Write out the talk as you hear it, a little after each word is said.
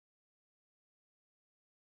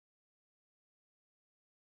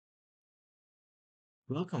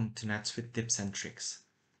Welcome to NetSuite Tips and Tricks.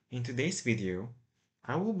 In today's video,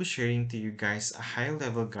 I will be sharing to you guys a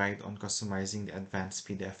high-level guide on customizing the advanced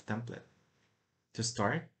PDF template. To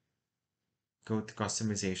start, go to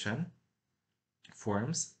Customization,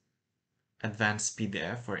 Forms, Advanced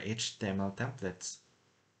PDF or HTML templates.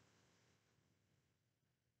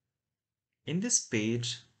 In this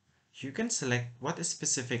page, you can select what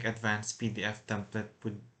specific advanced PDF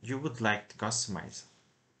template you would like to customize.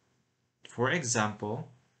 For example,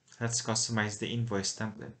 let's customize the invoice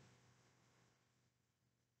template.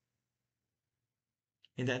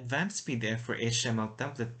 In the Advanced PDF for HTML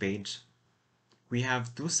template page, we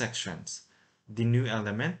have two sections, the New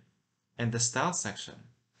Element and the Style section.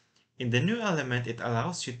 In the New Element, it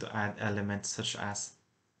allows you to add elements such as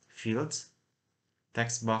fields,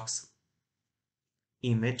 text box,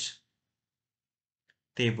 image,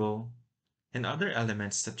 table, and other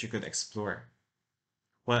elements that you could explore.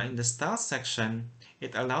 While in the Style section,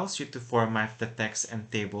 it allows you to format the text and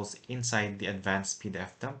tables inside the Advanced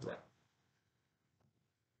PDF template.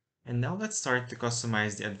 And now let's start to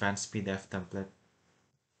customize the Advanced PDF template.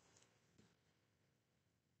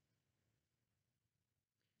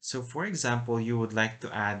 So for example, you would like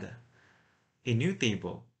to add a new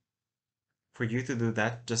table. For you to do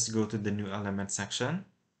that, just go to the New Element section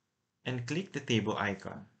and click the table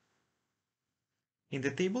icon. In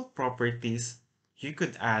the table properties, you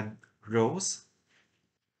could add rows,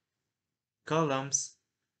 columns.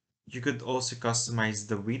 You could also customize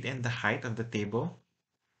the width and the height of the table.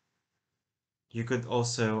 You could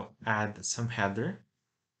also add some header.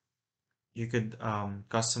 You could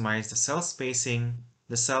customize the cell spacing,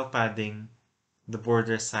 the cell padding, the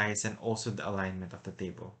border size, and also the alignment of the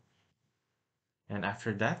table. And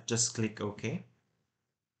after that, just click OK.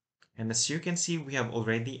 And as you can see, we have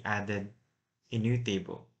already added a new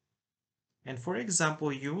table. And for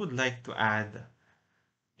example, you would like to add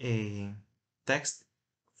a text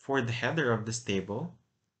for the header of this table,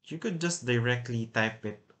 you could just directly type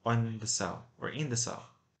it on the cell or in the cell.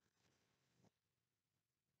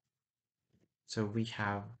 So we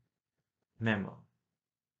have memo.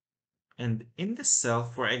 And in the cell,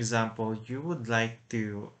 for example, you would like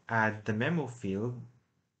to add the memo field.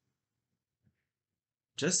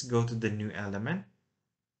 Just go to the new element,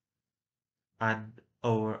 add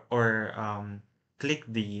or click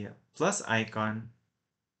the plus icon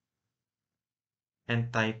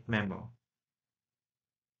and type memo.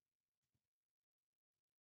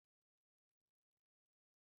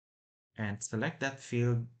 And select that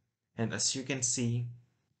field. And as you can see,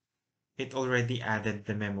 it already added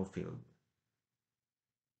the memo field.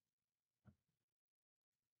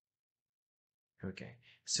 Okay,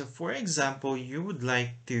 so for example, you would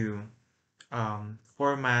like to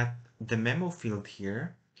format the memo field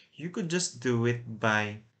here. You could just do it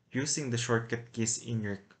by using the shortcut keys in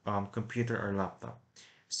your computer or laptop.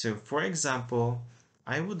 So for example,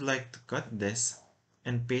 I would like to cut this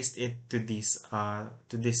and paste it to this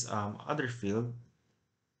other field.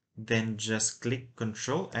 Then just click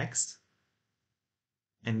Ctrl X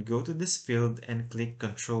and go to this field and click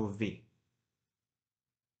Ctrl V.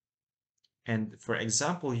 And for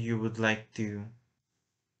example, you would like to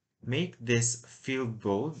make this field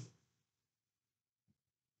bold.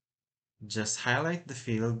 Just highlight the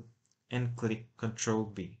field and click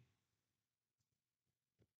Ctrl B.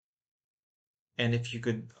 And if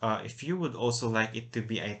you would also like it to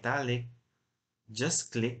be italic,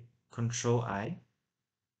 just click Ctrl I,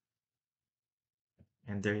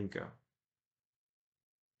 and there you go.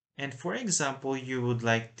 And for example, you would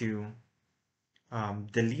like to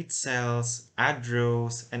delete cells, add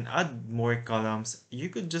rows, and add more columns. You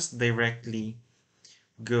could just directly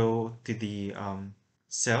go to the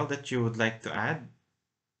cell that you would like to add,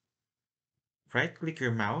 right click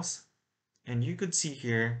your mouse, and you could see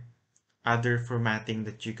here other formatting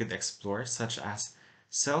that you could explore, such as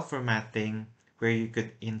cell formatting, where you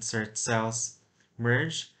could insert cells,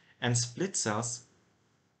 merge and split cells,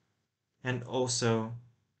 and also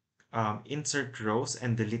insert rows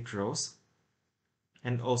and delete rows,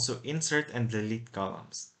 and also insert and delete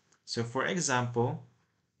columns. So for example,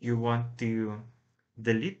 you want to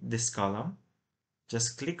delete this column,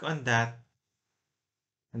 just click on that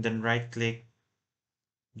and then right click,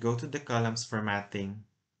 go to the columns formatting,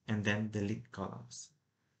 and then delete columns.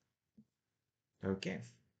 Okay.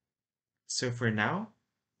 So for now,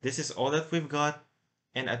 this is all that we've got,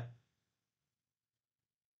 and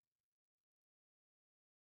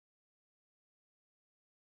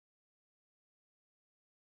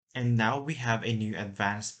now we have a new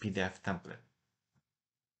advanced PDF template.